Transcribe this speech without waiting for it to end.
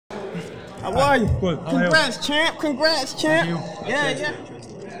How are you? Good. Congrats, champ. Congrats, champ. Yeah.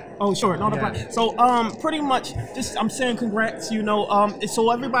 Oh, sure. No problem. So, pretty much, just I'm saying congrats. You know, so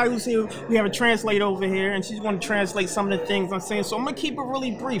everybody who's here, we have a translator over here, and she's going to translate some of the things I'm saying. So I'm gonna keep it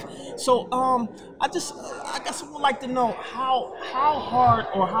really brief. So, I guess I would like to know how hard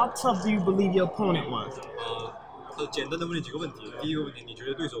or how tough do you believe your opponent was? 简单的问你几个问题。第一个问题，你觉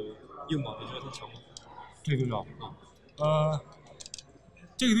得对手硬吗？你觉得他强吗？这个对手，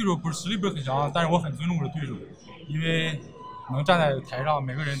这个对手不是实力不是很强，但是我很尊重我的对手，因为能站在台上，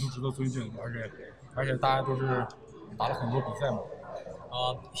每个人都值得尊敬，而且大家都是打了很多比赛嘛。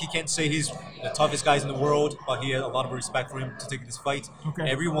He can't say he's the toughest guys in the world, but he has a lot of respect for him to take this fight. Okay.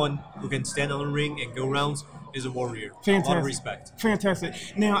 Everyone who can stand on the ring and go rounds is a warrior. Fantastic. A lot of respect. Fantastic.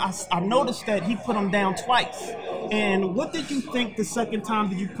 Now, I noticed that he put him down twice. And what did you think the second time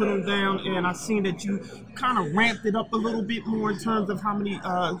that you put him down? And I seen that you kind of ramped it up a little bit more in terms of how many,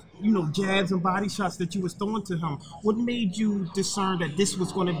 jabs and body shots that you was throwing to him. What made you discern that this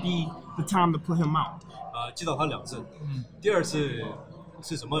was going to be the time to put him out? 击倒他2次，第二次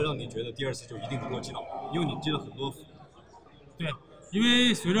是什么让你觉得第二次就一定能够击倒？因为你击了很多。对，因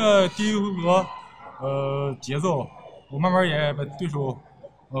为随着第一回合，节奏，我慢慢也把对手，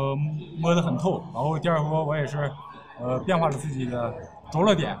摸得很透。然后第二回合我也是，变化了自己的着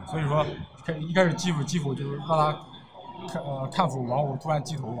落点，所以说一开始击斧就是让他看斧，然后突然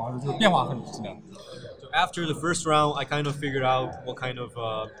击头，完了就是变化很激烈。After the first round, I kind of figured out what kind of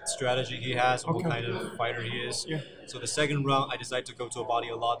strategy he has, what kind of fighter he is. Yeah. So the second round, I decided to go to a body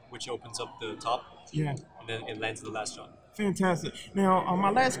a lot, which opens up the top. Yeah. And then it lands in the last shot. Fantastic. Now,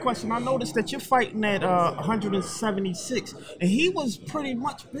 my last question, I noticed that you're fighting at 176, and he was pretty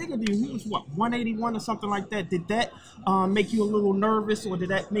much bigger than you. He was, 181 or something like that. Did that make you a little nervous, or did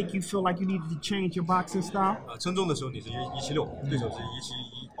that make you feel like you needed to change your boxing style? 称重的时候你是176，对手是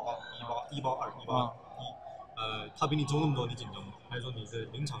17182，182。他比你重那么多，你紧张吗？还是说你是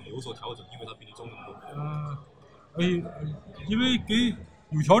临场有所调整，因为他比你重那么多？因为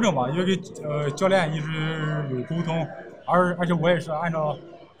有调整吧，因为跟教练一直有沟通，而且我也是按照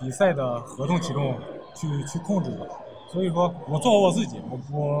比赛的合同体重去控制的，所以说我做好我自己，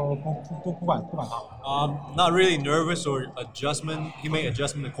我不管他。Not really nervous or adjustment. He made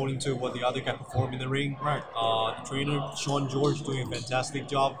adjustment according to what the other guy performed in the ring. Right. The trainer Sean George doing a fantastic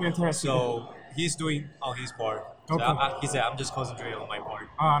job. Fantastic. So he's doing on his part. Okay. So he said, I'm just concentrating on my part.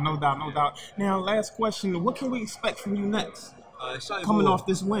 No doubt. Now, last question. What can we expect from you next? 下一步 Coming off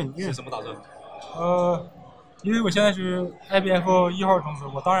this win, yeah. 是什么打算？因为我现在是 IBF 1号种子，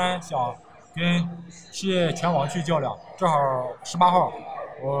我当然想跟世界拳王去较量，正好18号，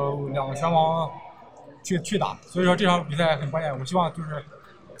我2个拳王去打，所以说这场比赛很关键。我希望就是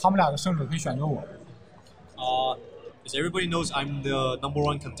他们俩的胜者可以选择我。Because everybody knows I'm the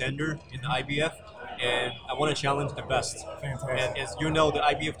 #1 contender in the IBF, and I want to challenge the best. Fantastic. And as you know, the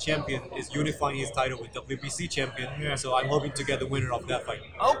IBF champion is unifying his title with WBC champion, so I'm hoping to get the winner of that fight.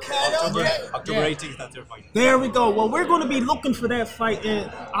 Okay. October 18th, that's their fight. There we go. Well, we're going to be looking for that fight,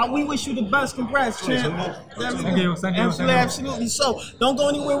 and we wish you the best. Congrats, champ. Thank you. Absolutely. So, don't go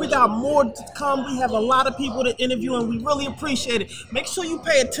anywhere. We got more to come. We have a lot of people to interview, and we really appreciate it. Make sure you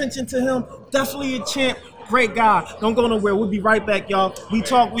pay attention to him. Definitely a champ. Great guy. Don't go nowhere. We'll be right back, y'all. We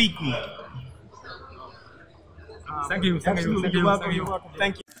Talk Weekly. Thank you. You're welcome.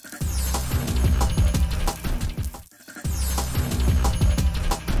 Thank you.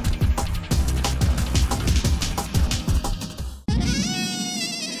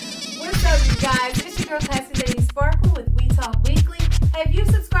 What's up, you guys? It's your girl Classy Lady Sparkle with We Talk Weekly. Have you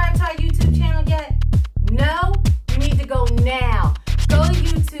subscribed to our YouTube channel yet? No?